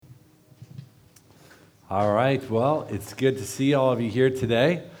All right, well, it's good to see all of you here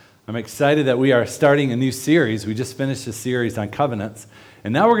today. I'm excited that we are starting a new series. We just finished a series on covenants,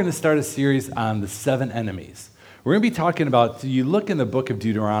 and now we're going to start a series on the 7 enemies. We're going to be talking about, you look in the book of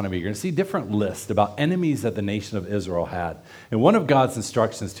Deuteronomy, you're going to see different lists about enemies that the nation of Israel had. And one of God's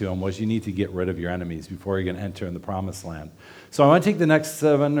instructions to them was you need to get rid of your enemies before you're going to enter in the promised land. So I want to take the next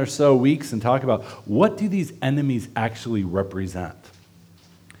 7 or so weeks and talk about what do these enemies actually represent?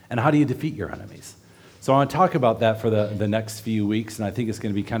 And how do you defeat your enemies? So I want to talk about that for the next few weeks, and I think it's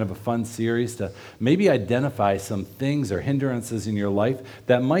going to be kind of a fun series to maybe identify some things or hindrances in your life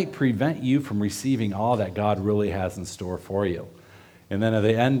that might prevent you from receiving all that God really has in store for you. And then at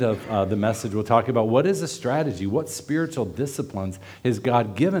the end of the message, we'll talk about what is a strategy, what spiritual disciplines has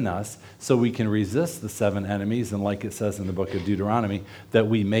God given us so we can resist the 7 enemies, and like it says in the book of Deuteronomy, that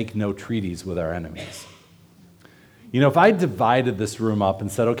we make no treaties with our enemies. You know, if I divided this room up and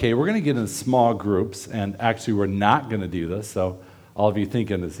said, okay, we're going to get in small groups, and actually we're not going to do this, so all of you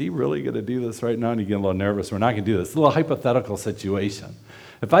thinking, is he really going to do this right now? And you get a little nervous. We're not going to do this. It's a little hypothetical situation.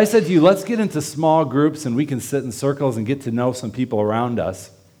 If I said to you, let's get into small groups and we can sit in circles and get to know some people around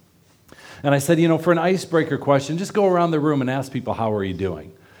us, and I said, you know, for an icebreaker question, just go around the room and ask people, how are you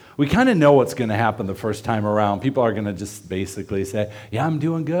doing? We kind of know what's going to happen the first time around. People are going to just basically say, yeah, I'm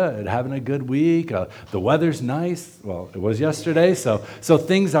doing good, having a good week. The weather's nice. Well, it was yesterday, so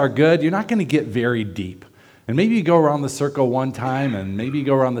things are good. You're not going to get very deep. And maybe you go around the circle one time, and maybe you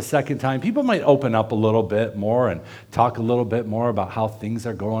go around the second time. People might open up a little bit more and talk a little bit more about how things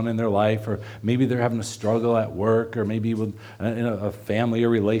are going in their life, or maybe they're having a struggle at work, or maybe with a family or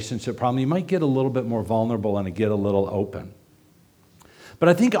relationship problem. You might get a little bit more vulnerable and get a little open. But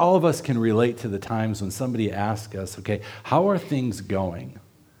I think all of us can relate to the times when somebody asks us, okay, how are things going?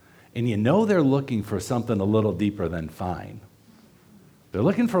 And you know they're looking for something a little deeper than fine. They're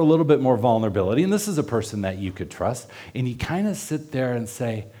looking for a little bit more vulnerability, and this is a person that you could trust, and you kind of sit there and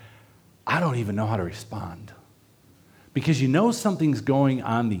say, I don't even know how to respond. Because you know something's going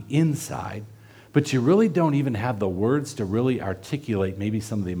on the inside, but you really don't even have the words to really articulate maybe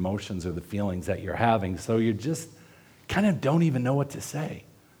some of the emotions or the feelings that you're having, so you're just kind of don't even know what to say.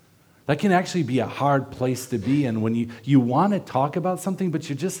 That can actually be a hard place to be in when you want to talk about something, but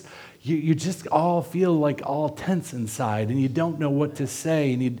you just all feel like all tense inside, and you don't know what to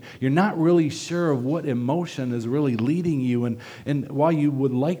say, and you're not really sure of what emotion is really leading you, and while you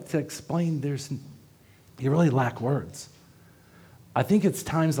would like to explain, you really lack words. I think it's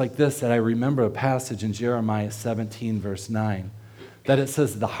times like this that I remember a passage in Jeremiah 17, verse 9, that it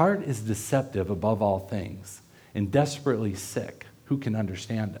says, the heart is deceptive above all things, and desperately sick. Who can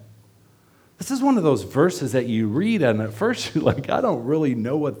understand it? This is one of those verses that you read, and at first you're like, I don't really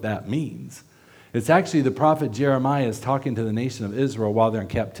know what that means. It's actually the prophet Jeremiah is talking to the nation of Israel while they're in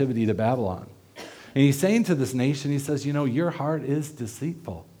captivity to Babylon. And he's saying to this nation, he says, you know, your heart is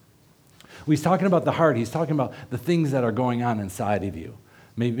deceitful. Well, he's talking about the heart. He's talking about the things that are going on inside of you.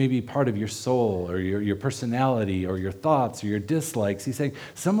 Maybe part of your soul or your personality or your thoughts or your dislikes. He's saying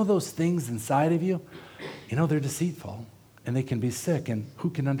some of those things inside of you, you know, they're deceitful and they can be sick, and who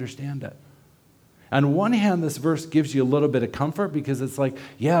can understand it? On one hand, this verse gives you a little bit of comfort because it's like,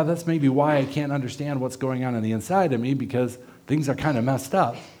 yeah, that's maybe why I can't understand what's going on the inside of me, because things are kind of messed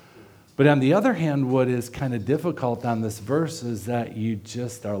up. But on the other hand, what is kind of difficult on this verse is that you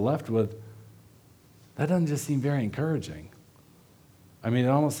just are left with, that doesn't just seem very encouraging. I mean, it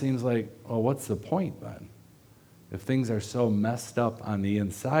almost seems like, well, what's the point then? If things are so messed up on the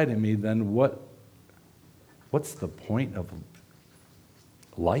inside of me, then what's the point of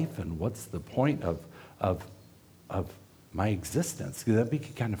life, and what's the point of my existence? Because that'd be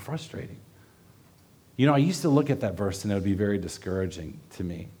kind of frustrating. You know, I used to look at that verse and it would be very discouraging to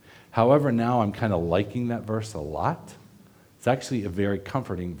me. However, now I'm kind of liking that verse a lot. It's actually a very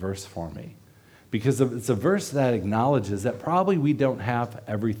comforting verse for me, because it's a verse that acknowledges that probably we don't have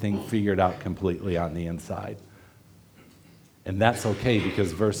everything figured out completely on the inside. And that's okay,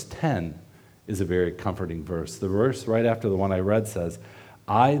 because verse 10 is a very comforting verse. The verse right after the one I read says,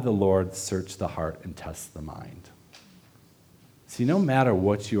 I, the Lord, search the heart and test the mind. See, no matter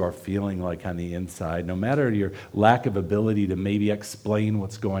what you are feeling like on the inside, no matter your lack of ability to maybe explain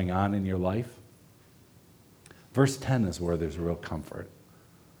what's going on in your life, verse 10 is where there's real comfort.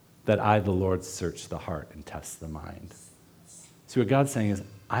 That I, the Lord, search the heart and test the mind. See, what God's saying is,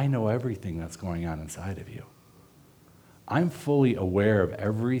 I know everything that's going on inside of you. I'm fully aware of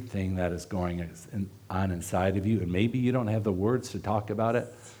everything that is going on inside of you, and maybe you don't have the words to talk about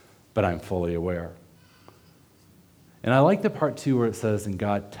it, but I'm fully aware. And I like the part 2 where it says, and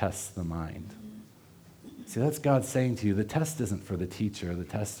God tests the mind. See, that's God saying to you, the test isn't for the teacher, the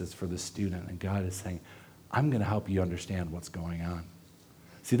test is for the student. And God is saying, I'm going to help you understand what's going on.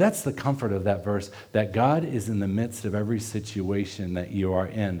 See, that's the comfort of that verse, that God is in the midst of every situation that you are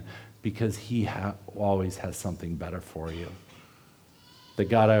in because he always has something better for you. That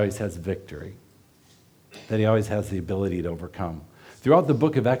God always has victory. That he always has the ability to overcome. Throughout the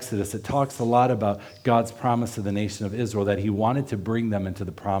book of Exodus, it talks a lot about God's promise to the nation of Israel, that he wanted to bring them into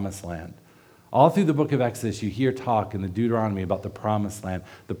the promised land. All through the book of Exodus, you hear talk in the Deuteronomy about the promised land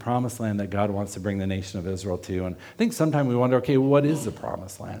that God wants to bring the nation of Israel to. And I think sometimes we wonder, okay, what is the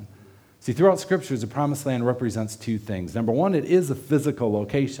promised land? See, throughout scriptures, the promised land represents two things. Number one, it is a physical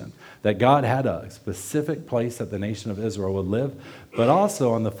location, that God had a specific place that the nation of Israel would live. But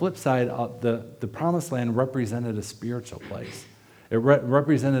also, on the flip side, the promised land represented a spiritual place. It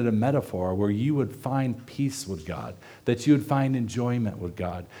represented a metaphor where you would find peace with God, that you would find enjoyment with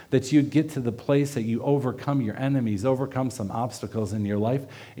God, that you'd get to the place that you overcome your enemies, overcome some obstacles in your life,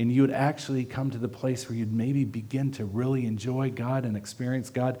 and you would actually come to the place where you'd maybe begin to really enjoy God and experience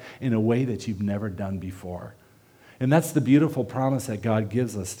God in a way that you've never done before. And that's the beautiful promise that God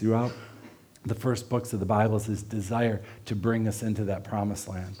gives us throughout the first books of the Bible, is his desire to bring us into that promised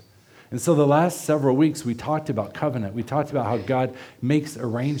land. And so the last several weeks, we talked about covenant. We talked about how God makes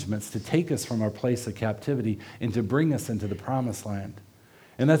arrangements to take us from our place of captivity and to bring us into the promised land.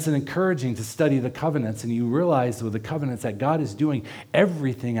 And that's encouraging to study the covenants, and you realize with the covenants that God is doing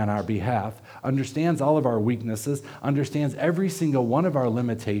everything on our behalf, understands all of our weaknesses, understands every single one of our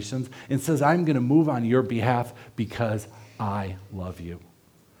limitations, and says, I'm going to move on your behalf because I love you.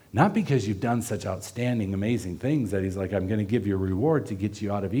 Not because you've done such outstanding, amazing things that he's like, I'm going to give you a reward to get you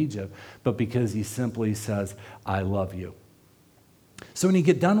out of Egypt, but because he simply says, I love you. So when you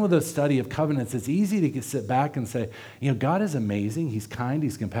get done with a study of covenants, it's easy to sit back and say, God is amazing. He's kind.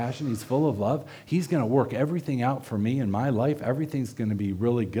 He's compassionate. He's full of love. He's going to work everything out for me in my life. Everything's going to be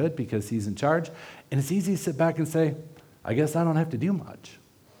really good because he's in charge. And it's easy to sit back and say, I guess I don't have to do much.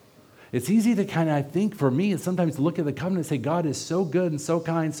 It's easy to kind of, I think for me, sometimes look at the covenant and say, God is so good and so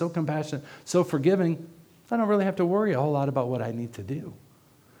kind, so compassionate, so forgiving, I don't really have to worry a whole lot about what I need to do.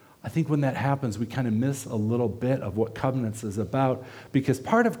 I think when that happens, we kind of miss a little bit of what covenants is about, because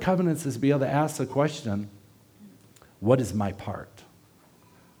part of covenants is to be able to ask the question, what is my part?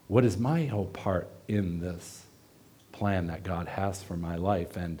 What is my whole part in this plan that God has for my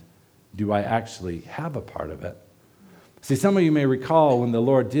life? And do I actually have a part of it? See, some of you may recall when the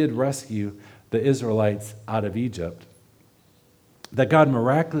Lord did rescue the Israelites out of Egypt, that God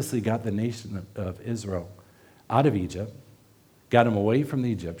miraculously got the nation of Israel out of Egypt, got them away from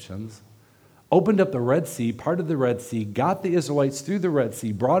the Egyptians, opened up the Red Sea, parted the Red Sea, got the Israelites through the Red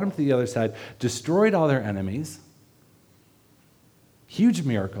Sea, brought them to the other side, destroyed all their enemies, huge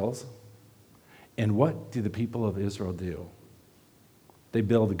miracles. And what do the people of Israel do? They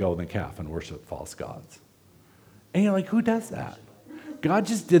build a golden calf and worship false gods. And you're like, who does that? God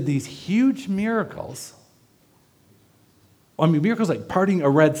just did these huge miracles. I mean, miracles like parting a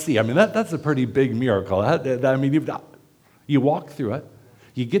Red Sea. I mean, that's a pretty big miracle. I mean, you walk through it,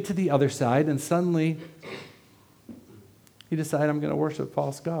 you get to the other side, and suddenly you decide, I'm going to worship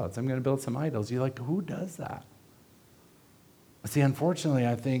false gods. I'm going to build some idols. You're like, who does that? See, unfortunately,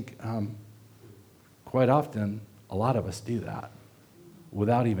 I think quite often a lot of us do that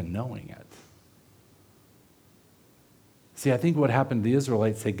without even knowing it. See, I think what happened to the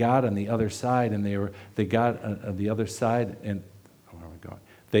Israelites, they got on the other side, and they got on the other side, and where are we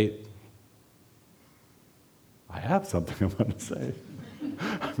going? I have something I want to say.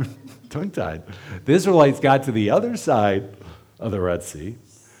 I'm tongue-tied. The Israelites got to the other side of the Red Sea.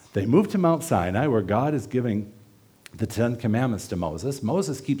 They moved to Mount Sinai, where God is giving the 10 Commandments to Moses.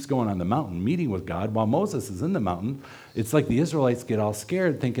 Moses keeps going on the mountain, meeting with God. While Moses is in the mountain, it's like the Israelites get all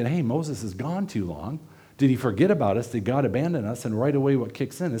scared, thinking, hey, Moses is gone too long. Did he forget about us? Did God abandon us? And right away what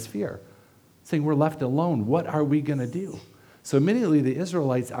kicks in is fear. Saying we're left alone. What are we going to do? So immediately the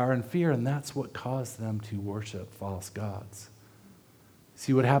Israelites are in fear, and that's what caused them to worship false gods.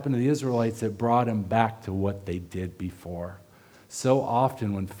 See what happened to the Israelites? It brought them back to what they did before. So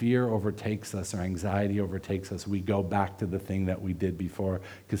often when fear overtakes us or anxiety overtakes us, we go back to the thing that we did before,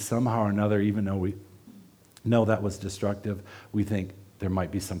 because somehow or another, even though we know that was destructive, we think, there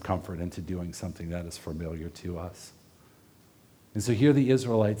might be some comfort into doing something that is familiar to us. And so here the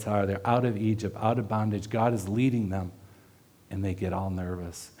Israelites are. They're out of Egypt, out of bondage. God is leading them, and they get all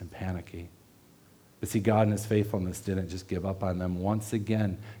nervous and panicky. But see, God in his faithfulness didn't just give up on them. Once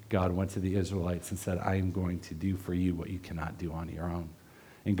again, God went to the Israelites and said, I am going to do for you what you cannot do on your own.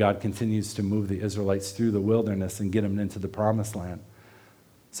 And God continues to move the Israelites through the wilderness and get them into the promised land.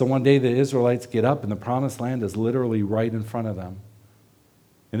 So one day the Israelites get up and the promised land is literally right in front of them.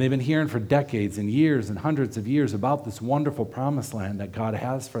 And they've been hearing for decades and years and hundreds of years about this wonderful promised land that God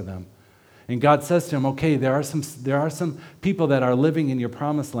has for them. And God says to them, okay, there are some people that are living in your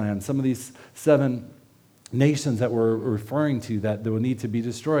promised land, some of these 7 nations that we're referring to that will need to be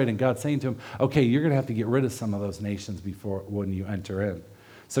destroyed. And God's saying to them, okay, you're going to have to get rid of some of those nations when you enter in.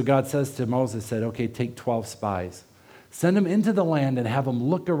 So God says to Moses, okay, take 12 spies. Send them into the land and have them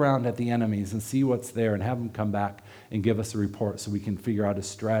look around at the enemies and see what's there and have them come back and give us a report so we can figure out a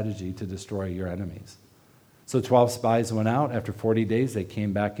strategy to destroy your enemies. So 12 spies went out. After 40 days, they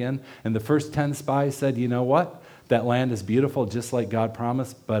came back in. And the first 10 spies said, you know what? That land is beautiful, just like God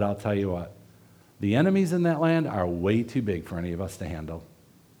promised, but I'll tell you what. The enemies in that land are way too big for any of us to handle.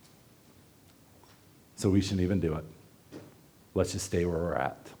 So we shouldn't even do it. Let's just stay where we're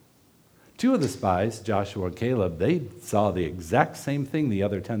at. 2 of the spies, Joshua and Caleb, they saw the exact same thing the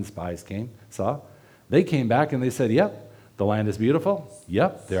other 10 spies saw. They came back and they said, yep, the land is beautiful.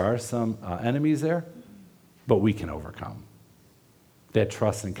 Yep, there are some enemies there, but we can overcome. They had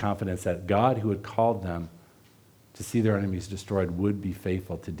trust and confidence that God, who had called them to see their enemies destroyed, would be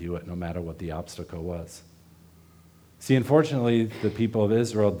faithful to do it no matter what the obstacle was. See, unfortunately, the people of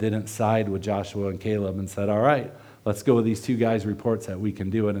Israel didn't side with Joshua and Caleb and said, all right, let's go with these 2 guys' reports that we can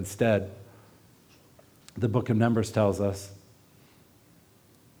do it. Instead, the book of Numbers tells us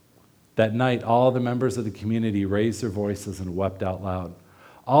that night all the members of the community raised their voices and wept out loud.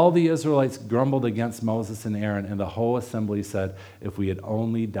 All the Israelites grumbled against Moses and Aaron, and the whole assembly said, if we had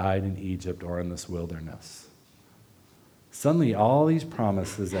only died in Egypt or in this wilderness. Suddenly, all these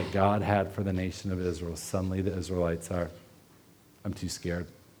promises that God had for the nation of Israel, suddenly the Israelites are, I'm too scared.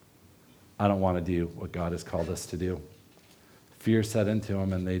 I don't want to do what God has called us to do. Fear set into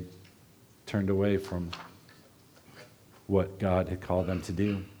them, and they turned away from what God had called them to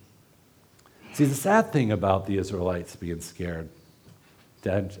do. See, the sad thing about the Israelites being scared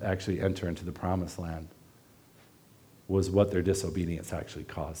to actually enter into the promised land was what their disobedience actually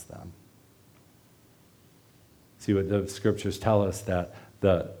caused them. See, what the scriptures tell us that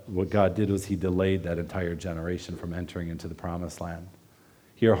what God did was he delayed that entire generation from entering into the promised land.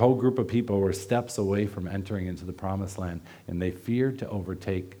 Here, a whole group of people were steps away from entering into the promised land, and they feared to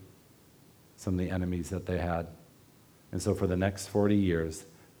overtake some of the enemies that they had. And so for the next 40 years,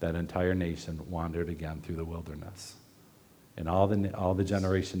 that entire nation wandered again through the wilderness. And all the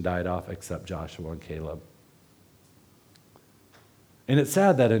generation died off except Joshua and Caleb. And it's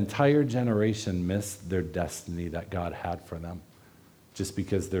sad that entire generation missed their destiny that God had for them just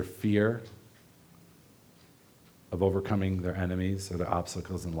because their fear of overcoming their enemies or their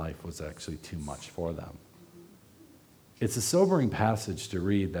obstacles in life was actually too much for them. It's a sobering passage to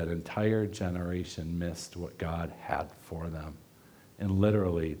read that entire generation missed what God had for them. And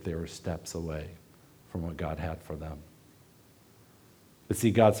literally, they were steps away from what God had for them. But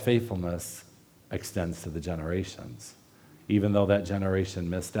see, God's faithfulness extends to the generations. Even though that generation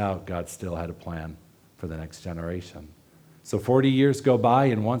missed out, God still had a plan for the next generation. So 40 years go by,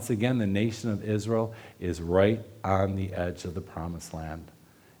 and once again, the nation of Israel is right on the edge of the promised land.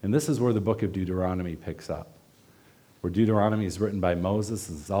 And this is where the book of Deuteronomy picks up, where Deuteronomy is written by Moses,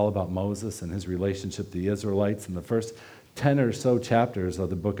 and it's all about Moses and his relationship to the Israelites. And the first 10 or so chapters of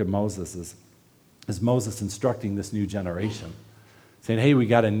the book of Moses is Moses instructing this new generation, saying, hey, we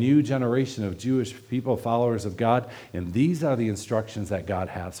got a new generation of Jewish people, followers of God, and these are the instructions that God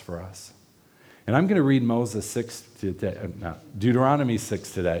has for us. And I'm going to read Deuteronomy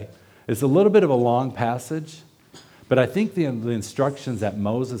 6 today. It's a little bit of a long passage, but I think the instructions that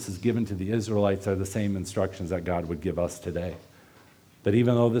Moses has given to the Israelites are the same instructions that God would give us today. That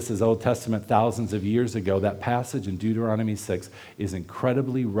even though this is Old Testament thousands of years ago, that passage in Deuteronomy 6 is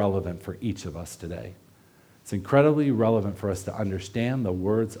incredibly relevant for each of us today. It's incredibly relevant for us to understand the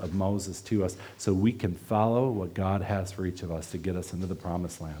words of Moses to us so we can follow what God has for each of us to get us into the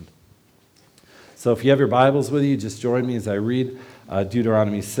promised land. So if you have your Bibles with you, just join me as I read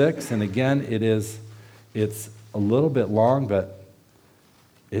Deuteronomy 6. And again, it's a little bit long, but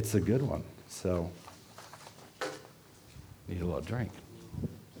it's a good one. So need a little drink.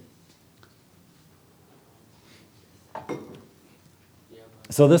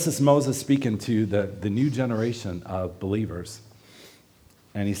 So this is Moses speaking to the new generation of believers.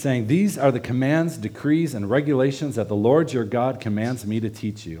 And he's saying, these are the commands, decrees, and regulations that the Lord your God commands me to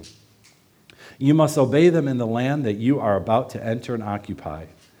teach you. You must obey them in the land that you are about to enter and occupy.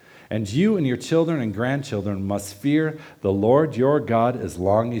 And you and your children and grandchildren must fear the Lord your God as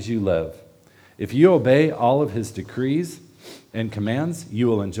long as you live. If you obey all of his decrees and commands, you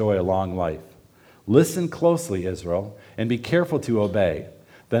will enjoy a long life. Listen closely, Israel, and be careful to obey.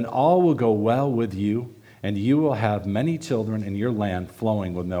 Then all will go well with you, and you will have many children in your land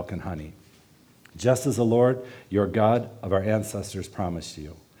flowing with milk and honey, just as the Lord, your God of our ancestors, promised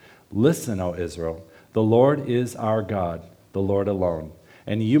you. Listen, O Israel, the Lord is our God, the Lord alone.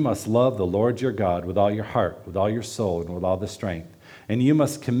 And you must love the Lord your God with all your heart, with all your soul, and with all the strength. And you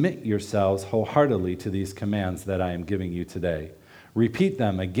must commit yourselves wholeheartedly to these commands that I am giving you today. Repeat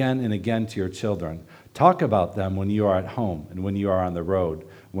them again and again to your children. Talk about them when you are at home and when you are on the road,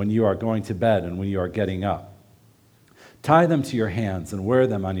 when you are going to bed and when you are getting up. Tie them to your hands and wear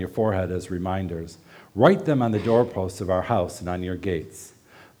them on your forehead as reminders. Write them on the doorposts of our house and on your gates.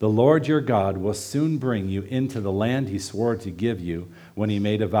 The Lord your God will soon bring you into the land he swore to give you when he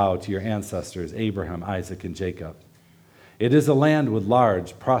made a vow to your ancestors, Abraham, Isaac, and Jacob. It is a land with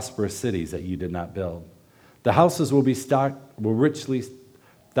large, prosperous cities that you did not build. The houses will be richly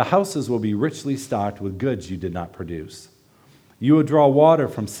stocked with goods you did not produce. You will draw water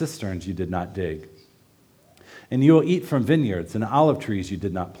from cisterns you did not dig. And you will eat from vineyards and olive trees you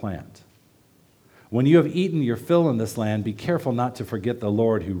did not plant. When you have eaten your fill in this land, be careful not to forget the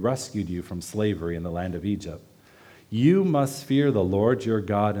Lord who rescued you from slavery in the land of Egypt. You must fear the Lord your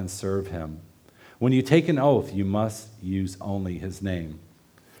God and serve him. When you take an oath, you must use only his name.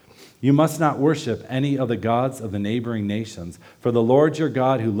 You must not worship any of the gods of the neighboring nations, for the Lord your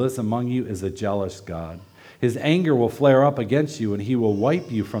God who lives among you is a jealous God. His anger will flare up against you, and he will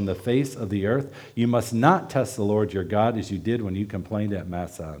wipe you from the face of the earth. You must not test the Lord your God as you did when you complained at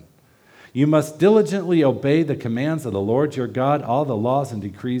Massah. You must diligently obey the commands of the Lord your God, all the laws and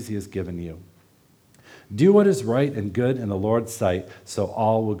decrees he has given you. Do what is right and good in the Lord's sight, so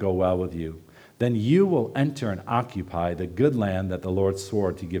all will go well with you. Then you will enter and occupy the good land that the Lord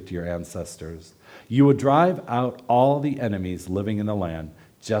swore to give to your ancestors. You will drive out all the enemies living in the land,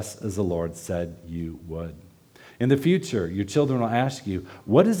 just as the Lord said you would. In the future, your children will ask you,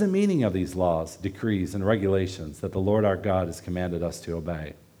 what is the meaning of these laws, decrees, and regulations that the Lord our God has commanded us to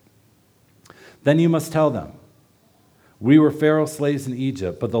obey? Then you must tell them, we were Pharaoh's slaves in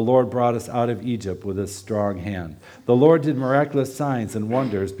Egypt, but the Lord brought us out of Egypt with his strong hand. The Lord did miraculous signs and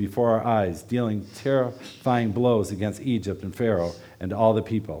wonders before our eyes, dealing terrifying blows against Egypt and Pharaoh and all the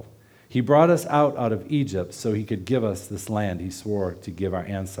people. He brought us out of Egypt so he could give us this land he swore to give our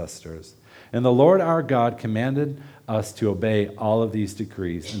ancestors. And the Lord our God commanded us to obey all of these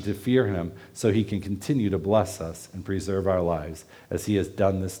decrees and to fear him so he can continue to bless us and preserve our lives as he has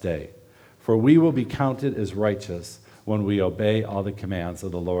done this day. For we will be counted as righteous when we obey all the commands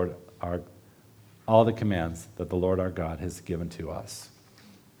of the Lord all the commands that the Lord our God has given to us.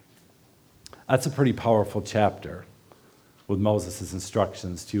 That's a pretty powerful chapter with Moses'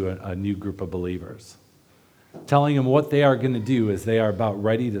 instructions to a new group of believers, telling them what they are going to do as they are about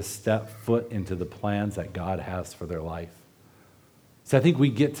ready to step foot into the plans that God has for their life. So I think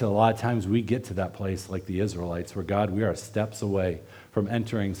a lot of times we get to that place like the Israelites where God, we are steps away from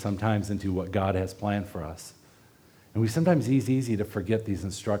entering sometimes into what God has planned for us. And it's easy to forget these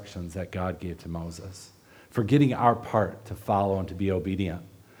instructions that God gave to Moses, forgetting our part to follow and to be obedient.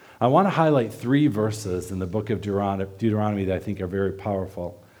 I want to highlight 3 verses in the book of Deuteronomy that I think are very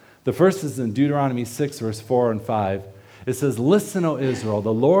powerful. The first is in Deuteronomy 6, verse 4 and 5. It says, listen, O Israel,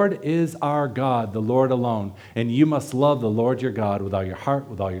 the Lord is our God, the Lord alone, and you must love the Lord your God with all your heart,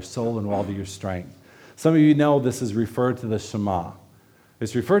 with all your soul, and with all your strength. Some of you know this is referred to the Shema.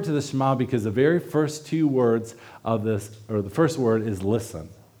 It's referred to the Shema because the very first 2 words of this, or the first word is listen.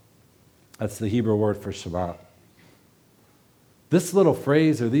 That's the Hebrew word for Shema. This little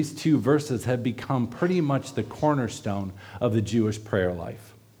phrase, or these 2 verses, have become pretty much the cornerstone of the Jewish prayer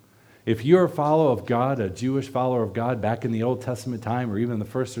life. If you're a follower of God, a Jewish follower of God back in the Old Testament time or even the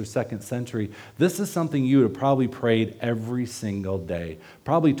 1st or 2nd century, this is something you would have probably prayed every single day,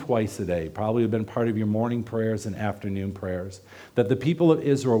 probably twice a day, probably have been part of your morning prayers and afternoon prayers, that the people of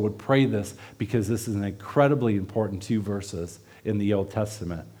Israel would pray this because this is an incredibly important 2 verses in the Old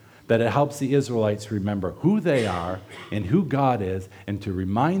Testament, that it helps the Israelites remember who they are and who God is and to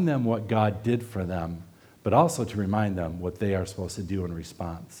remind them what God did for them, but also to remind them what they are supposed to do in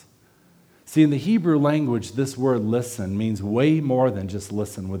response. See, in the Hebrew language, this word listen means way more than just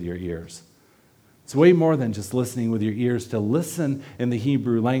listen with your ears. It's way more than just listening with your ears. To listen in the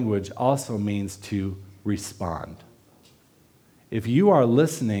Hebrew language also means to respond. If you are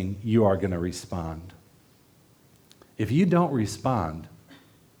listening, you are going to respond. If you don't respond,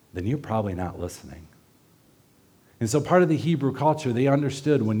 then you're probably not listening. And so part of the Hebrew culture, they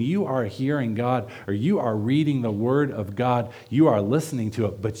understood when you are hearing God or you are reading the Word of God, you are listening to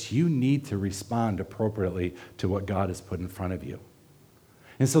it, but you need to respond appropriately to what God has put in front of you.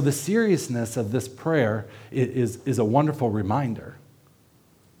 And so the seriousness of this prayer is a wonderful reminder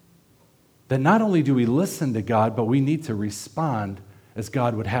that not only do we listen to God, but we need to respond as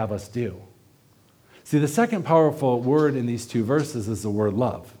God would have us do. See, the second powerful word in these two verses is the word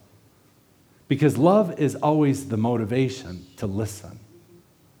love. Because love is always the motivation to listen.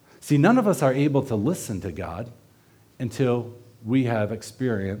 See, none of us are able to listen to God until we have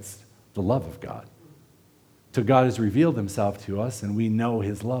experienced the love of God. Till God has revealed himself to us and we know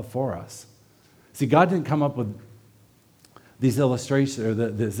his love for us. See, God didn't come up with these illustrations, or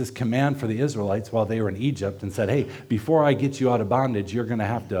this command for the Israelites while they were in Egypt and said, hey, before I get you out of bondage, you're going to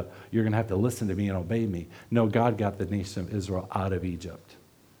have to listen to me and obey me. No, God got the nation of Israel out of Egypt.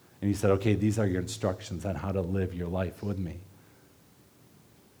 And he said, okay, these are your instructions on how to live your life with me.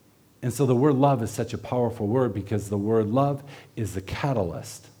 And so the word love is such a powerful word because the word love is the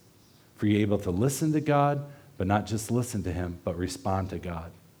catalyst for you able to listen to God, but not just listen to him, but respond to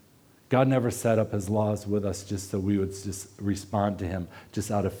God. God never set up his laws with us just so we would just respond to him just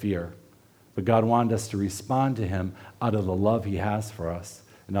out of fear. But God wanted us to respond to him out of the love he has for us,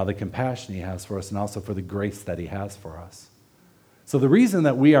 and out of the compassion he has for us, and also for the grace that he has for us. So the reason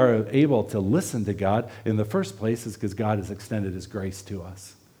that we are able to listen to God in the first place is because God has extended his grace to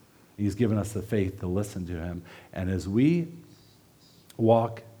us. He's given us the faith to listen to him. And as we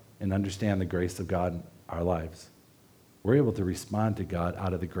walk and understand the grace of God in our lives, we're able to respond to God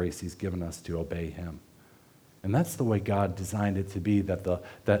out of the grace he's given us to obey him. And that's the way God designed it to be, that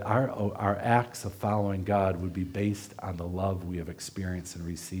our acts of following God would be based on the love we have experienced and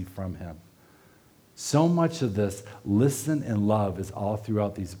received from him. So much of this listen and love is all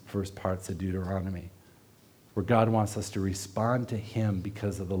throughout these first parts of Deuteronomy, where God wants us to respond to him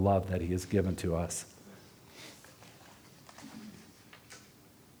because of the love that he has given to us.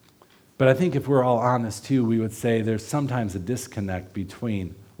 But I think if we're all honest too, we would say there's sometimes a disconnect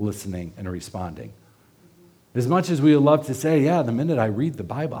between listening and responding. As much as we would love to say, yeah, the minute I read the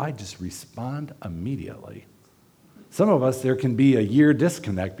Bible, I just respond immediately. Some of us, there can be a year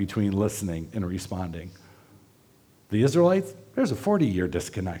disconnect between listening and responding. The Israelites, there's a 40-year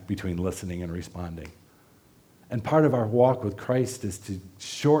disconnect between listening and responding. And part of our walk with Christ is to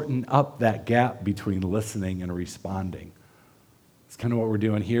shorten up that gap between listening and responding. It's kind of what we're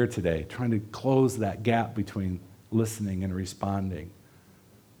doing here today, trying to close that gap between listening and responding.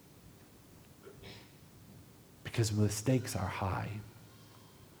 Because the stakes are high.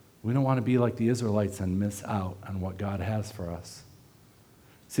 We don't want to be like the Israelites and miss out on what God has for us.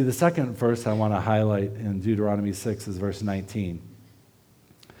 See, the second verse I want to highlight in Deuteronomy 6 is verse 19.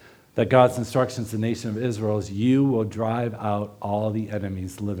 That God's instructions to the nation of Israel is, you will drive out all the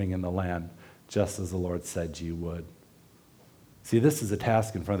enemies living in the land, just as the Lord said you would. See, this is a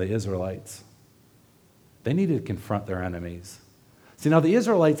task in front of the Israelites. They needed to confront their enemies. See, now the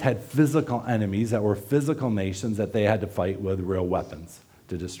Israelites had physical enemies that were physical nations that they had to fight with real weapons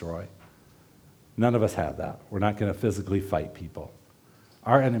to destroy. None of us have that. We're not going to physically fight people.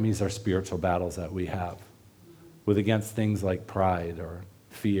 Our enemies are spiritual battles that we have with against things like pride or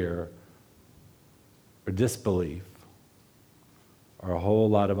fear or disbelief, or a whole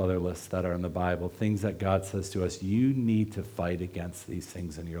lot of other lists that are in the Bible, things that God says to us, you need to fight against these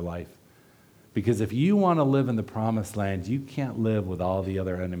things in your life. Because if you want to live in the promised land, you can't live with all the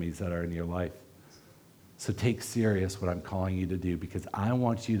other enemies that are in your life. So take serious what I'm calling you to do, because I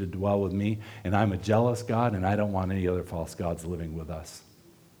want you to dwell with me, and I'm a jealous God, and I don't want any other false gods living with us.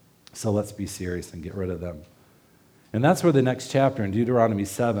 So let's be serious and get rid of them. And that's where the next chapter in Deuteronomy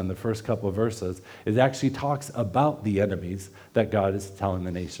 7, the first couple of verses, it actually talks about the enemies that God is telling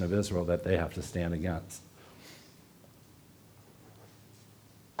the nation of Israel that they have to stand against.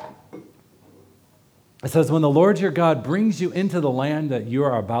 It says, when the Lord your God brings you into the land that you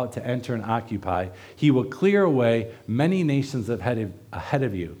are about to enter and occupy, he will clear away many nations ahead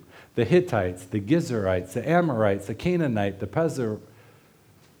of you. The Hittites, the Gizurites, the Amorites, the Canaanite, the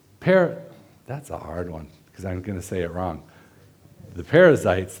that's a hard one, because I'm going to say it wrong. The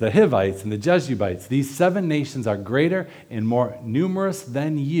Perizzites, the Hivites, and the Jebusites. These 7 nations are greater and more numerous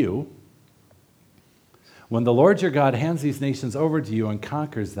than you. When the Lord your God hands these nations over to you and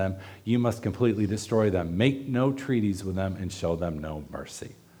conquers them, you must completely destroy them. Make no treaties with them and show them no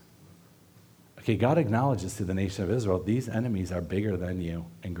mercy. Okay, God acknowledges to the nation of Israel, these enemies are bigger than you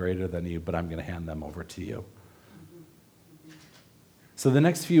and greater than you, but I'm going to hand them over to you. So the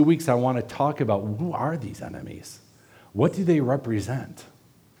next few weeks, I want to talk about, who are these enemies? What do they represent?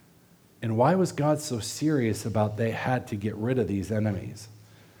 And why was God so serious about they had to get rid of these enemies?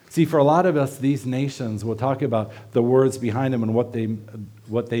 See, for a lot of us, these nations, we'll talk about the words behind them and what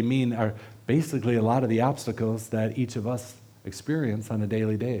they mean are basically a lot of the obstacles that each of us experience on a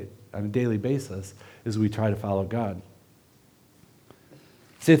daily basis as we try to follow God.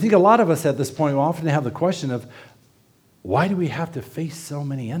 See, I think a lot of us at this point will often have the question of, why do we have to face so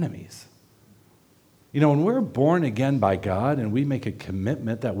many enemies? When we're born again by God and we make a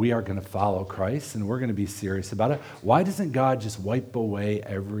commitment that we are going to follow Christ and we're going to be serious about it, why doesn't God just wipe away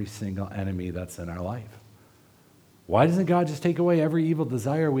every single enemy that's in our life? Why doesn't God just take away every evil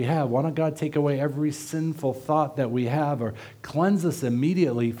desire we have? Why don't God take away every sinful thought that we have or cleanse us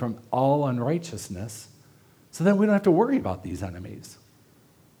immediately from all unrighteousness so that we don't have to worry about these enemies?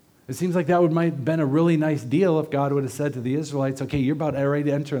 It seems like that might have been a really nice deal if God would have said to the Israelites, okay, you're about ready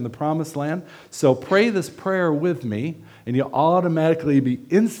to enter in the promised land, so pray this prayer with me, and you'll automatically be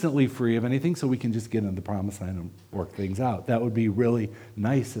instantly free of anything so we can just get into the promised land and work things out. That would be really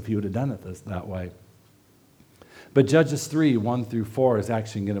nice if he would have done it that way. But Judges 3, 1 through 4 is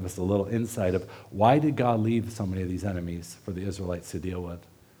actually going to give us a little insight of why did God leave so many of these enemies for the Israelites to deal with.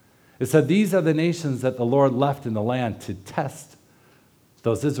 It said, these are the nations that the Lord left in the land to test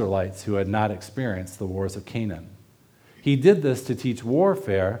those Israelites who had not experienced the wars of Canaan. He did this to teach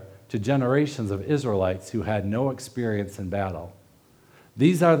warfare to generations of Israelites who had no experience in battle.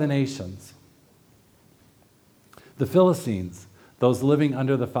 These are the nations: the Philistines, those living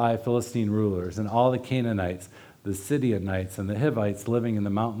under the 5 Philistine rulers, and all the Canaanites, the Sidonites, and the Hivites living in the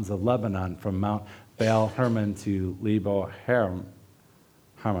mountains of Lebanon from Mount Baal Hermon to Lebo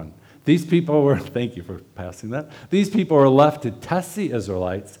Hermon. These people were, thank you for passing that, these people were left to test the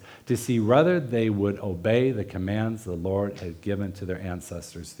Israelites to see whether they would obey the commands the Lord had given to their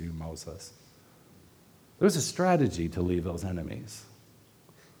ancestors through Moses. There was a strategy to leave those enemies.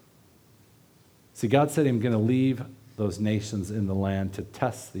 See, God said I'm going to leave those nations in the land to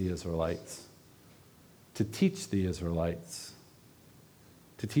test the Israelites, to teach the Israelites,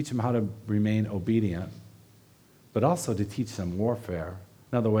 to teach them how to remain obedient, but also to teach them warfare.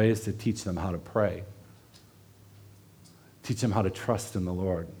 Another way is to teach them how to pray, teach them how to trust in the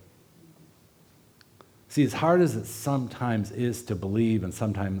Lord. See, as hard as it sometimes is to believe and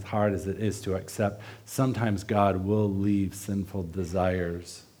sometimes hard as it is to accept, sometimes God will leave sinful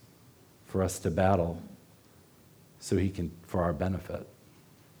desires for us to battle so he can, for our benefit.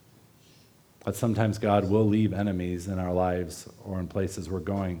 But sometimes God will leave enemies in our lives or in places we're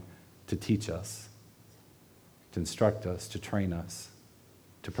going to teach us, to instruct us, to train us,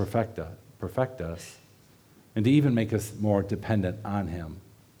 to perfect us, and to even make us more dependent on him.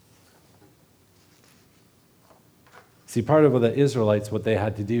 See, part of the Israelites, what they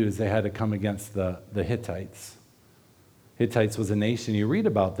had to do is they had to come against the Hittites. Hittites was a nation. You read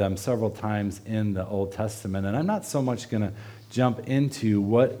about them several times in the Old Testament, and I'm not so much going to jump into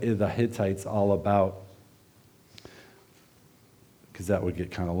what is the Hittites all about, because that would get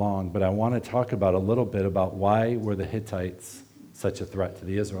kind of long, but I want to talk about a little bit about why were the Hittites such a threat to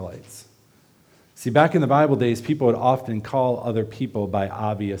the Israelites. See, back in the Bible days, people would often call other people by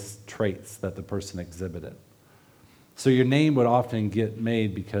obvious traits that the person exhibited. So your name would often get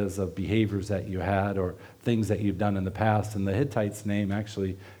made because of behaviors that you had or things that you've done in the past. And the Hittites' name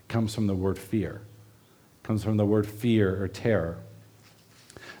actually comes from the word fear. It comes from the word fear or terror.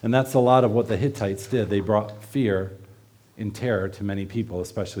 And that's a lot of what the Hittites did. They brought fear and terror to many people,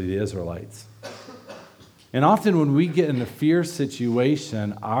 especially the Israelites. And often when we get in a fear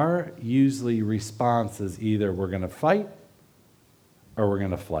situation, our usually response is either we're going to fight or we're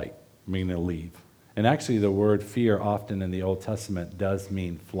going to flight, meaning to leave. And actually the word fear often in the Old Testament does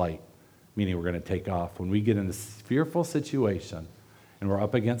mean flight, meaning we're going to take off. When we get in a fearful situation and we're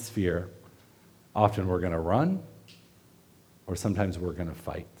up against fear, often we're going to run or sometimes we're going to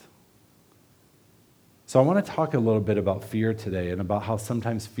fight. So I want to talk a little bit about fear today and about how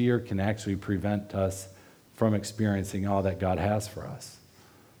sometimes fear can actually prevent us from experiencing all that God has for us.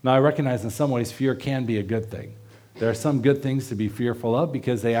 Now, I recognize in some ways fear can be a good thing. There are some good things to be fearful of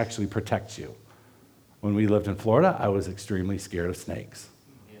because they actually protect you. When we lived in Florida, I was extremely scared of snakes.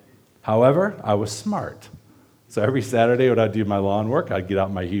 However, I was smart. So every Saturday when I'd do my lawn work, I'd get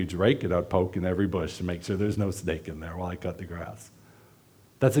out my huge rake and I'd poke in every bush to make sure there's no snake in there while I cut the grass.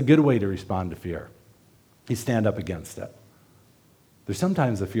 That's a good way to respond to fear. You stand up against it. There's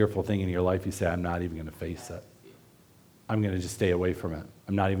sometimes a fearful thing in your life you say, I'm not even going to face it. I'm going to just stay away from it.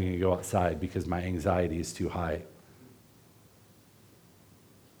 I'm not even going to go outside because my anxiety is too high.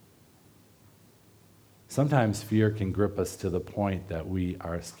 Sometimes fear can grip us to the point that we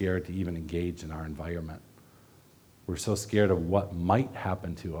are scared to even engage in our environment. We're so scared of what might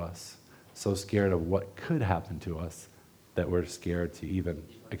happen to us, so scared of what could happen to us, that we're scared to even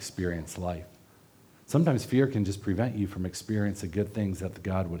experience life. Sometimes fear can just prevent you from experiencing good things that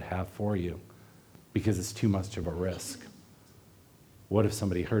God would have for you because it's too much of a risk. What if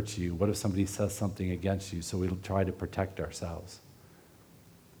somebody hurts you? What if somebody says something against you? So we try to protect ourselves.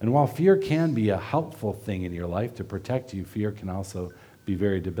 And while fear can be a helpful thing in your life to protect you, fear can also be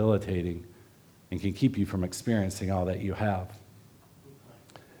very debilitating and can keep you from experiencing all that you have.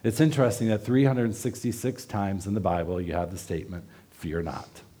 It's interesting that 366 times in the Bible you have the statement, fear not.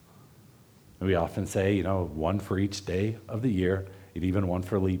 And we often say, one for each day of the year, and even one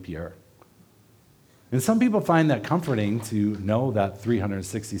for leap year. And some people find that comforting to know that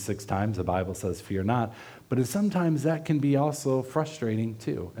 366 times the Bible says fear not, but sometimes that can be also frustrating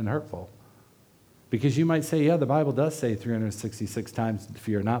too and hurtful. Because you might say, yeah, the Bible does say 366 times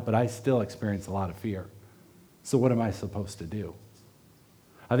fear not, but I still experience a lot of fear. So what am I supposed to do?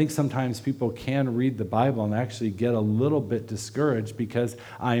 I think sometimes people can read the Bible and actually get a little bit discouraged because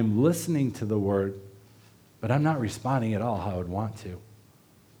I am listening to the word, but I'm not responding at all how I would want to.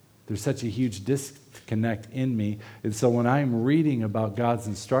 There's such a huge disconnect in me. And so when I'm reading about God's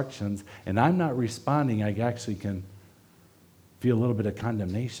instructions and I'm not responding, I actually can feel a little bit of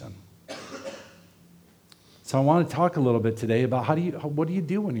condemnation. So I want to talk a little bit today about what do you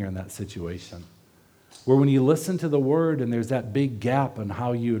do when you're in that situation? Where when you listen to the word and there's that big gap on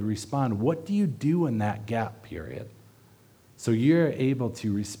how you would respond, what do you do in that gap period? So you're able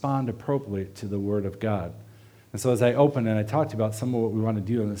to respond appropriately to the word of God. And so as I open and I talked about some of what we want to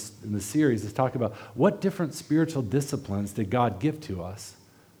do in this series is talk about what different spiritual disciplines did God give to us.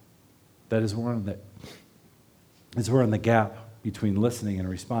 That is we're in the gap between listening and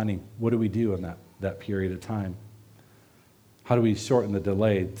responding. What do we do in that period of time? How do we shorten the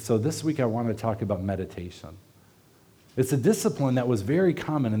delay? So this week I want to talk about meditation. It's a discipline that was very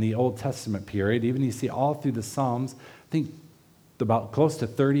common in the Old Testament period. Even you see all through the Psalms, I think about close to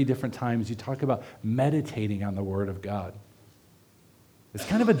 30 different times you talk about meditating on the Word of God. It's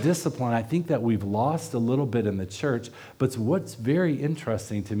kind of a discipline I think that we've lost a little bit in the church, but what's very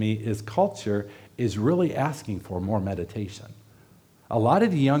interesting to me is culture is really asking for more meditation. A lot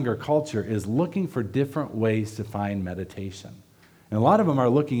of the younger culture is looking for different ways to find meditation. And a lot of them are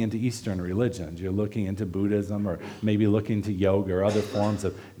looking into Eastern religions. You're looking into Buddhism or maybe looking into yoga or other forms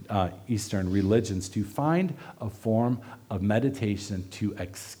of Eastern religions to find a form of meditation to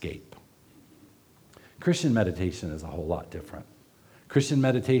escape. Christian meditation is a whole lot different. Christian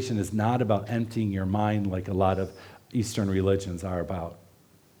meditation is not about emptying your mind like a lot of Eastern religions are about.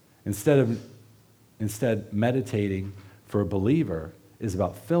 Instead, meditating for a believer is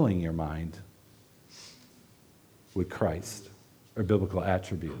about filling your mind with Christ or biblical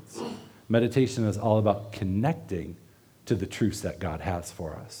attributes. Meditation is all about connecting to the truths that God has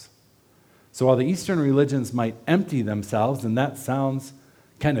for us. So while the Eastern religions might empty themselves, and that sounds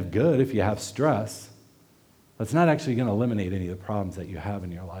kind of good if you have stress, that's not actually going to eliminate any of the problems that you have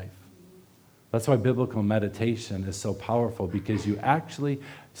in your life. That's why biblical meditation is so powerful, because you actually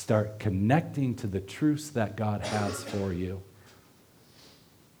start connecting to the truths that God has for you.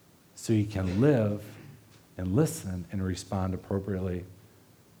 So you can live and listen and respond appropriately.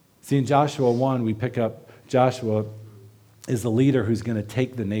 See, in Joshua 1, we pick up Joshua is the leader who's going to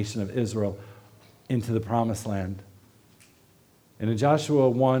take the nation of Israel into the promised land. And in Joshua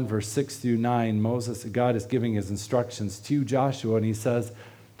 1, verse 6 through 9, God is giving his instructions to Joshua, and he says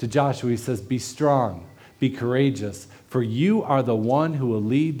to Joshua, be strong, be courageous, for you are the one who will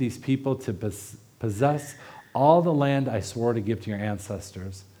lead these people to possess all the land I swore to give to your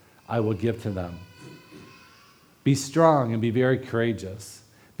ancestors. I will give to them. Be strong and be very courageous.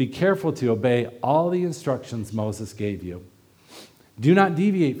 Be careful to obey all the instructions Moses gave you. Do not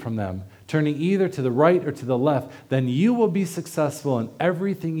deviate from them, turning either to the right or to the left. Then you will be successful in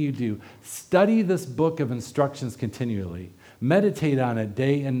everything you do. Study this book of instructions continually. Meditate on it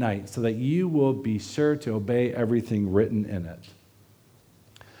day and night so that you will be sure to obey everything written in it.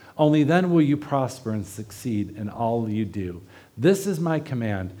 Only then will you prosper and succeed in all you do. This is my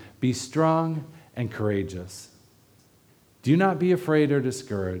command. Be strong and courageous. Do not be afraid or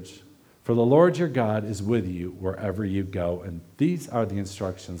discouraged, for the Lord your God is with you wherever you go. And these are the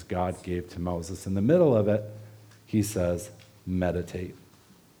instructions God gave to Moses. In the middle of it, he says, meditate.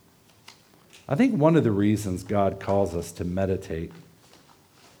 I think one of the reasons God calls us to meditate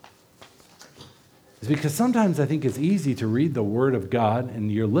is because sometimes I think it's easy to read the Word of God,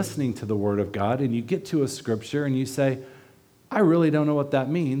 and you're listening to the Word of God, and you get to a scripture and you say, I really don't know what that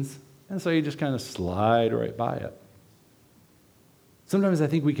means. And so you just kind of slide right by it. Sometimes I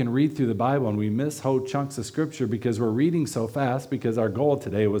think we can read through the Bible and we miss whole chunks of scripture because we're reading so fast, because our goal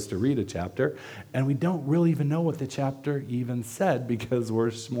today was to read a chapter, and we don't really even know what the chapter even said because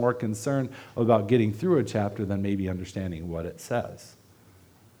we're more concerned about getting through a chapter than maybe understanding what it says.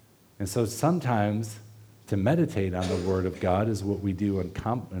 And so sometimes to meditate on the Word of God is what we do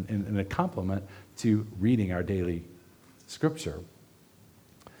in a complement to reading our daily scripture.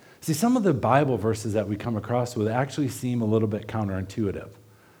 See, some of the Bible verses that we come across with actually seem a little bit counterintuitive.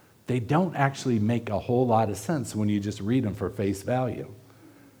 They don't actually make a whole lot of sense when you just read them for face value.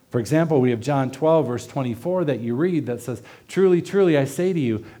 For example, we have John 12, verse 24 that you read that says, "Truly, truly, I say to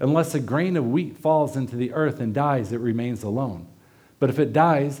you, unless a grain of wheat falls into the earth and dies, it remains alone. But if it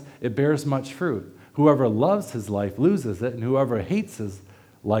dies, it bears much fruit. Whoever loves his life loses it, and whoever hates his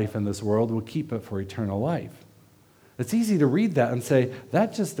life in this world will keep it for eternal life." It's easy to read that and say,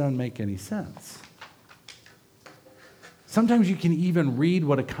 that just doesn't make any sense. Sometimes you can even read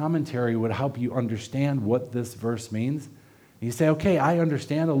what a commentary would help you understand what this verse means. You say, okay, I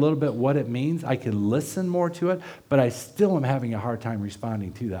understand a little bit what it means. I can listen more to it, but I still am having a hard time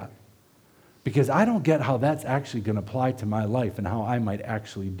responding to that. Because I don't get how that's actually going to apply to my life and how I might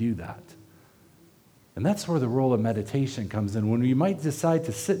actually do that. And that's where the role of meditation comes in. When you might decide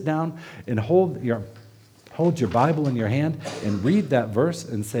to sit down and hold your Bible in your hand and read that verse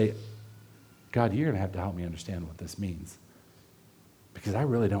and say, God, you're going to have to help me understand what this means. Because I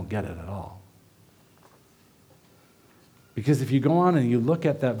really don't get it at all. Because if you go on and you look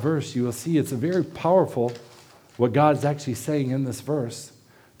at that verse, you will see it's a very powerful, what God's actually saying in this verse,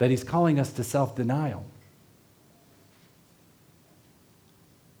 that he's calling us to self-denial.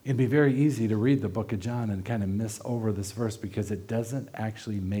 It'd be very easy to read the book of John and kind of miss over this verse because it doesn't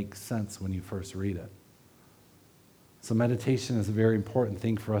actually make sense when you first read it. So meditation is a very important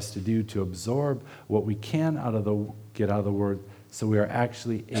thing for us to do, to absorb what we can get out of the Word so we are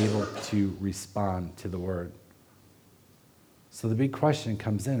actually able to respond to the Word. So the big question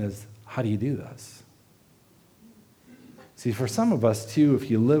comes in is, how do you do this? See, for some of us too,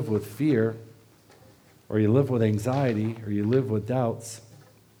 if you live with fear, or you live with anxiety, or you live with doubts,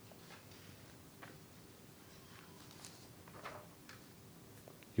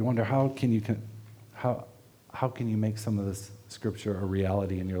 you wonder how can you make some of this scripture a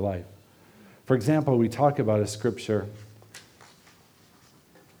reality in your life? For example, we talk about a scripture.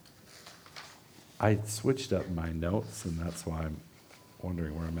 I switched up my notes, and that's why I'm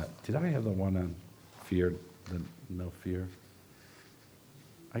wondering where I'm at. Did I have the one on fear, the no fear?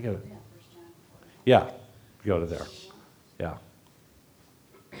 I got it. Yeah, go to there. Yeah.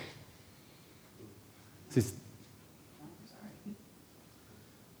 See,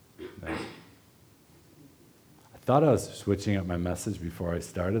 no. I thought I was switching up my message before I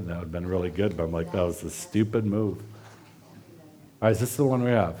started. That would have been really good, but I'm like, that was a stupid move. All right, is this the one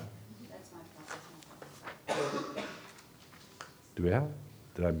we have? Do we have?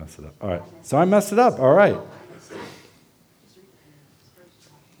 Did I mess it up? All right. So I messed it up. All right.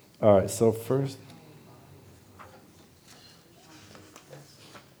 All right, so first.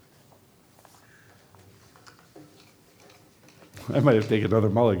 I might have taken another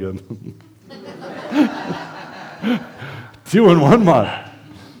mulligan. 2 in 1 month.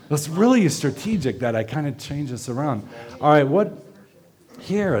 That's really strategic that I kind of change this around. All right,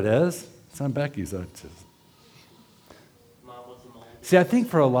 here it is. It's on Becky's. See, I think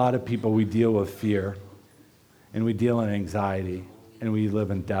for a lot of people, we deal with fear, and we deal in anxiety, and we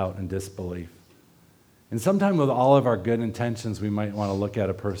live in doubt and disbelief. And sometimes with all of our good intentions, we might want to look at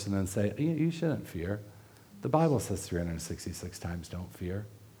a person and say, you shouldn't fear. The Bible says 366 times don't fear.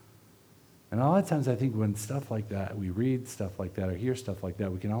 And a lot of times I think when stuff like that, we read stuff like that or hear stuff like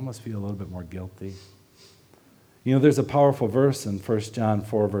that, we can almost feel a little bit more guilty. You know, there's a powerful verse in 1 John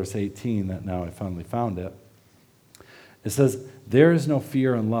 4, verse 18 that now I finally found it. It says, "There is no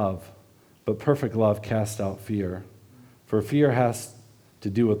fear in love, but perfect love casts out fear. For fear has to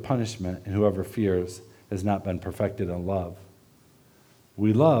do with punishment, and whoever fears has not been perfected in love.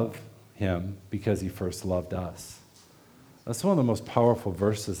 We love him because he first loved us." That's one of the most powerful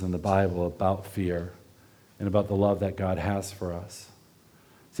verses in the Bible about fear and about the love that God has for us.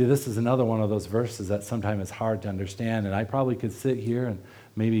 See, this is another one of those verses that sometimes is hard to understand, and I probably could sit here and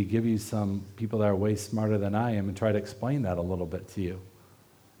maybe give you some people that are way smarter than I am and try to explain that a little bit to you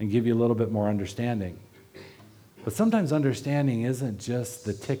and give you a little bit more understanding. But sometimes understanding isn't just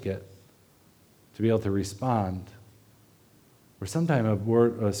the ticket to be able to respond. Or sometimes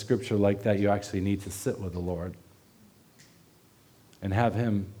a scripture like that, you actually need to sit with the Lord and have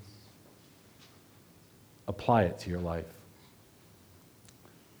him apply it to your life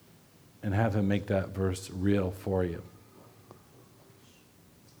and have him make that verse real for you.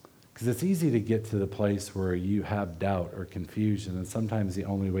 Because it's easy to get to the place where you have doubt or confusion, and sometimes the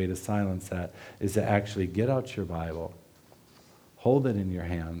only way to silence that is to actually get out your Bible, hold it in your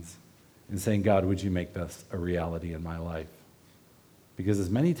hands, and saying, God, would you make this a reality in my life? Because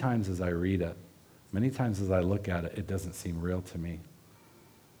as many times as I read it, many times as I look at it, it doesn't seem real to me.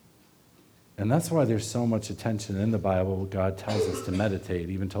 And that's why there's so much attention in the Bible. God tells us to meditate.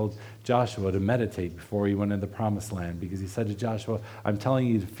 He even told Joshua to meditate before he went into the promised land, because he said to Joshua, I'm telling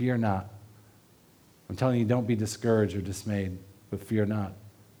you to fear not. I'm telling you, don't be discouraged or dismayed, but fear not.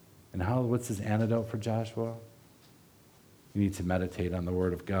 And what's his antidote for Joshua? You need to meditate on the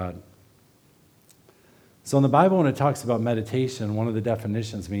Word of God. So in the Bible, when it talks about meditation, one of the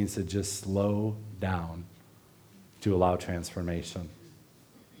definitions means to just slow down to allow transformation.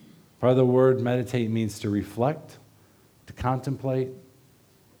 Part of the word meditate means to reflect, to contemplate,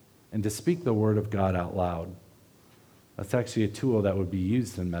 and to speak the Word of God out loud. That's actually a tool that would be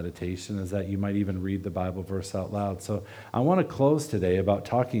used in meditation, is that you might even read the Bible verse out loud. So I want to close today about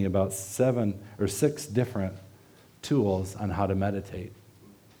talking about 7 or 6 different tools on how to meditate.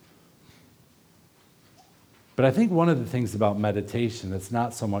 But I think one of the things about meditation, it's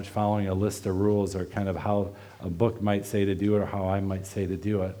not so much following a list of rules or kind of how a book might say to do it or how I might say to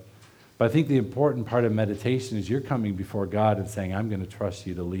do it. But I think the important part of meditation is you're coming before God and saying, I'm going to trust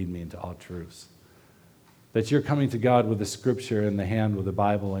you to lead me into all truths. That you're coming to God with the scripture in the hand, with the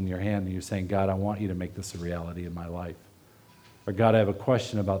Bible in your hand, and you're saying, God, I want you to make this a reality in my life. Or God, I have a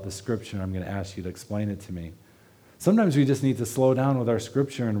question about the scripture, and I'm going to ask you to explain it to me. Sometimes we just need to slow down with our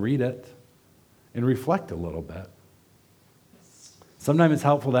scripture and read it and reflect a little bit. Sometimes it's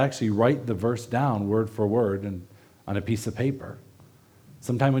helpful to actually write the verse down word for word and on a piece of paper.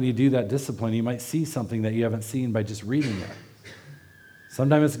 Sometimes when you do that discipline, you might see something that you haven't seen by just reading it.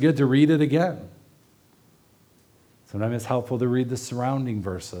 Sometimes it's good to read it again. Sometimes it's helpful to read the surrounding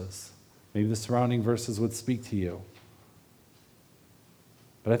verses. Maybe the surrounding verses would speak to you.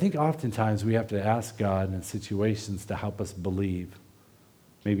 But I think oftentimes we have to ask God in situations to help us believe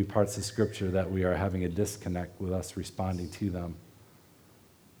maybe parts of Scripture that we are having a disconnect with us responding to them.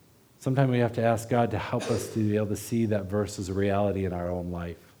 Sometimes we have to ask God to help us to be able to see that verse as a reality in our own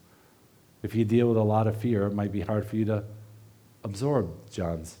life. If you deal with a lot of fear, it might be hard for you to absorb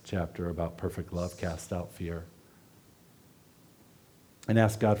John's chapter about perfect love cast out fear. And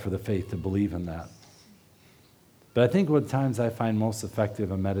ask God for the faith to believe in that. But I think what times I find most effective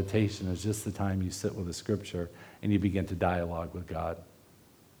in meditation is just the time you sit with the Scripture and you begin to dialogue with God.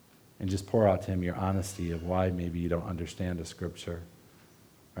 And just pour out to Him your honesty of why maybe you don't understand a Scripture.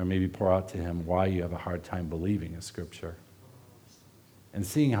 Or maybe pour out to Him why you have a hard time believing a Scripture. And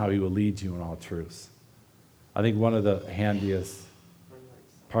seeing how He will lead you in all truths. I think one of the handiest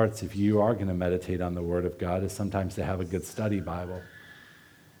parts, if you are going to meditate on the Word of God, is sometimes to have a good study Bible.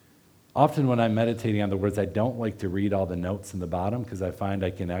 Often when I'm meditating on the words, I don't like to read all the notes in the bottom because I find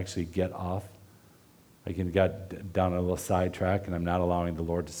I can actually get off. I can get down a little sidetrack and I'm not allowing the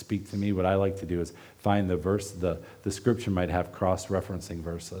Lord to speak to me. What I like to do is find the verse. The Scripture might have cross-referencing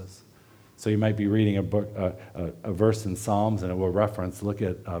verses. So you might be reading a verse in Psalms and it will reference, look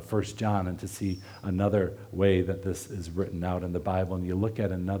at 1 John and to see another way that this is written out in the Bible. And you look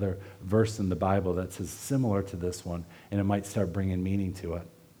at another verse in the Bible that's similar to this one and it might start bringing meaning to it.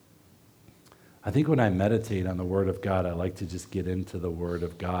 I think when I meditate on the Word of God, I like to just get into the Word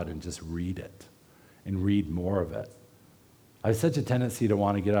of God and just read it and read more of it. I have such a tendency to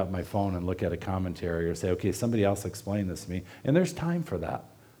want to get out my phone and look at a commentary or say, okay, somebody else explain this to me. And there's time for that.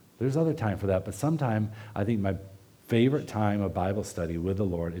 There's other time for that. But sometime I think my favorite time of Bible study with the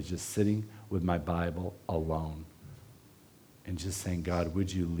Lord is just sitting with my Bible alone and just saying, God,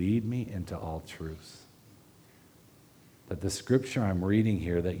 would you lead me into all truths? That the Scripture I'm reading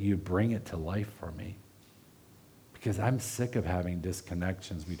here, that you bring it to life for me. Because I'm sick of having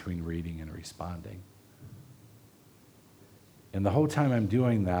disconnections between reading and responding. And the whole time I'm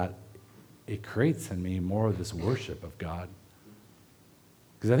doing that, it creates in me more of this worship of God.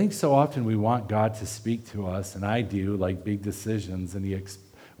 Because I think so often we want God to speak to us, and I do, like big decisions, and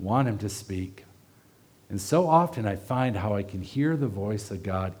want Him to speak. And so often I find how I can hear the voice of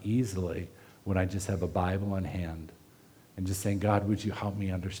God easily when I just have a Bible in hand. And just saying, God, would you help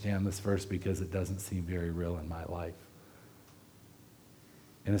me understand this verse because it doesn't seem very real in my life.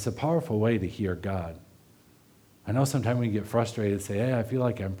 And it's a powerful way to hear God. I know sometimes we get frustrated and say, hey, I feel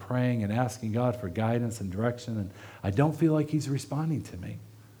like I'm praying and asking God for guidance and direction, and I don't feel like He's responding to me.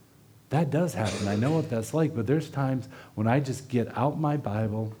 That does happen. I know what that's like, but there's times when I just get out my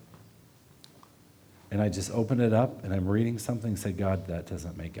Bible and I just open it up and I'm reading something and say, God, that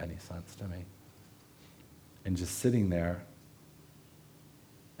doesn't make any sense to me. And just sitting there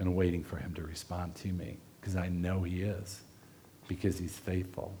and waiting for Him to respond to me because I know He is, because He's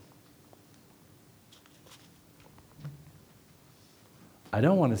faithful. I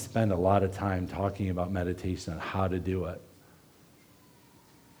don't want to spend a lot of time talking about meditation and how to do it.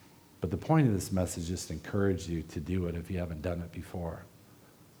 But the point of this message is to encourage you to do it if you haven't done it before.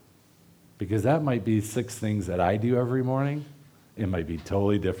 Because that might be 6 things that I do every morning. It might be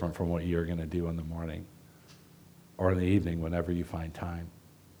totally different from what you're going to do in the morning or in the evening, whenever you find time.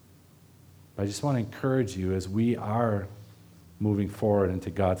 But I just want to encourage you as we are moving forward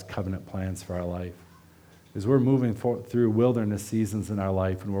into God's covenant plans for our life, as we're moving through wilderness seasons in our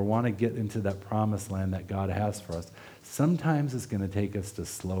life and we want to get into that promised land that God has for us, sometimes it's going to take us to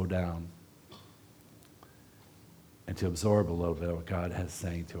slow down and to absorb a little bit of what God has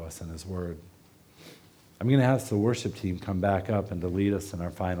saying to us in his word. I'm going to ask the worship team come back up and to lead us in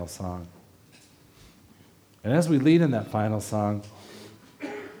our final song. And as we lead in that final song,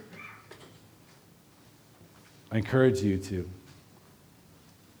 I encourage you to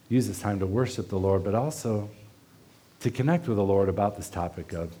use this time to worship the Lord, but also to connect with the Lord about this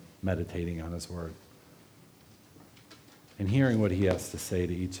topic of meditating on his word and hearing what he has to say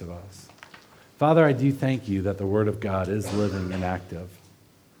to each of us. Father, I do thank you that the word of God is living and active,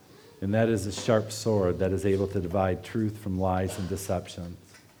 and that is a sharp sword that is able to divide truth from lies and deception.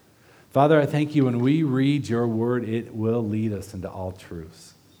 Father, I thank you when we read your word, it will lead us into all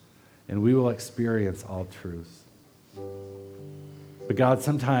truths, and we will experience all truths. But God,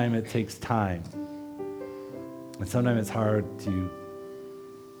 sometimes it takes time, and sometimes it's hard to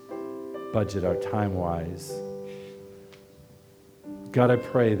budget our time wise. God, I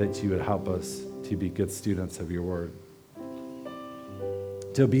pray that you would help us to be good students of your word,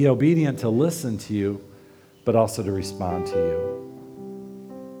 to be obedient, to listen to you, but also to respond to you.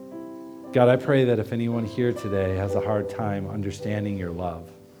 God, I pray that if anyone here today has a hard time understanding your love,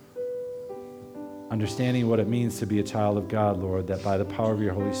 understanding what it means to be a child of God, Lord, that by the power of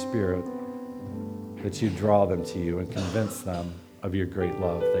your Holy Spirit, that you draw them to you and convince them of your great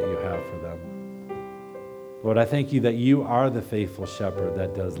love that you have for them. Lord, I thank you that you are the faithful shepherd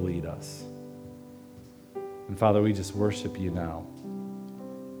that does lead us. And Father, we just worship you now.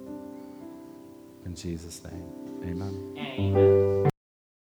 In Jesus' name, amen. Amen.